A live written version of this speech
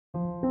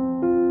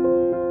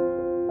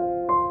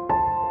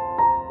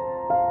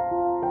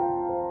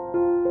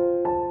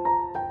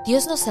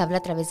Dios nos habla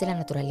a través de la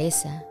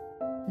naturaleza,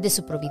 de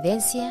su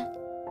providencia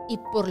y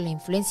por la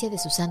influencia de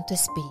su Santo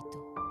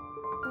Espíritu.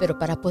 Pero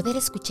para poder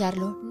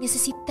escucharlo,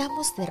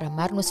 necesitamos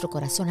derramar nuestro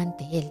corazón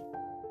ante Él,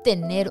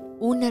 tener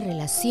una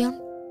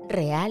relación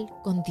real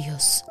con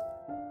Dios.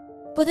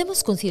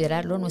 Podemos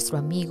considerarlo nuestro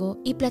amigo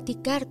y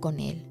platicar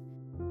con Él.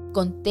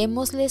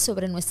 Contémosle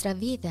sobre nuestra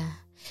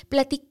vida,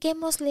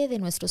 platiquémosle de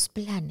nuestros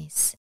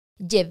planes,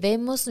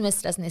 llevemos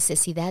nuestras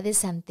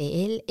necesidades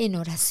ante Él en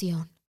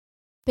oración.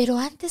 Pero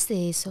antes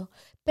de eso,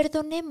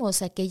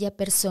 perdonemos a aquella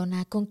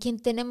persona con quien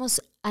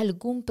tenemos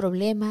algún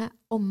problema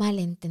o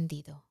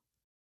malentendido.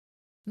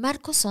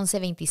 Marcos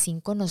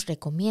 11:25 nos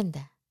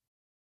recomienda: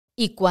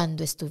 y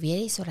cuando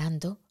estuviereis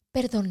orando,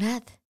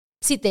 perdonad,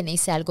 si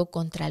tenéis algo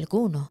contra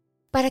alguno,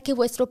 para que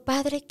vuestro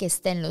Padre que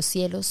está en los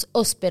cielos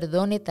os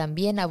perdone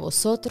también a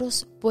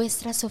vosotros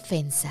vuestras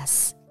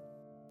ofensas.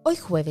 Hoy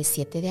jueves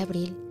 7 de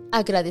abril,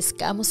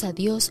 agradezcamos a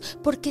Dios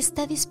porque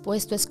está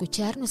dispuesto a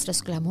escuchar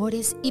nuestros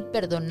clamores y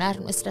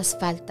perdonar nuestras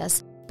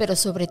faltas, pero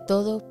sobre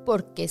todo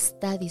porque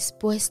está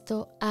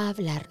dispuesto a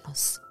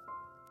hablarnos.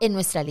 En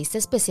nuestra lista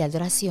especial de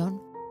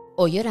oración,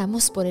 hoy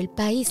oramos por el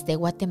país de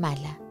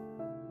Guatemala.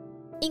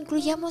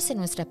 Incluyamos en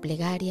nuestra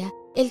plegaria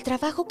el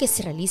trabajo que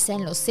se realiza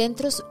en los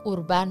centros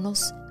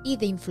urbanos y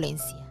de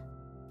influencia.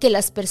 Que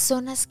las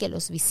personas que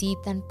los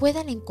visitan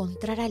puedan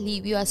encontrar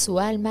alivio a su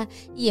alma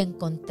y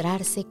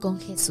encontrarse con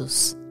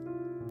Jesús.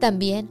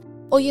 También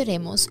hoy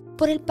oremos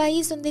por el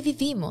país donde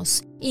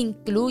vivimos.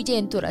 Incluye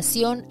en tu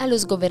oración a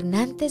los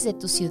gobernantes de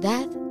tu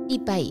ciudad y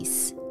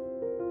país.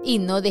 Y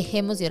no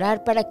dejemos de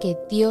orar para que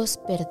Dios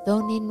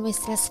perdone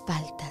nuestras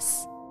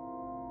faltas.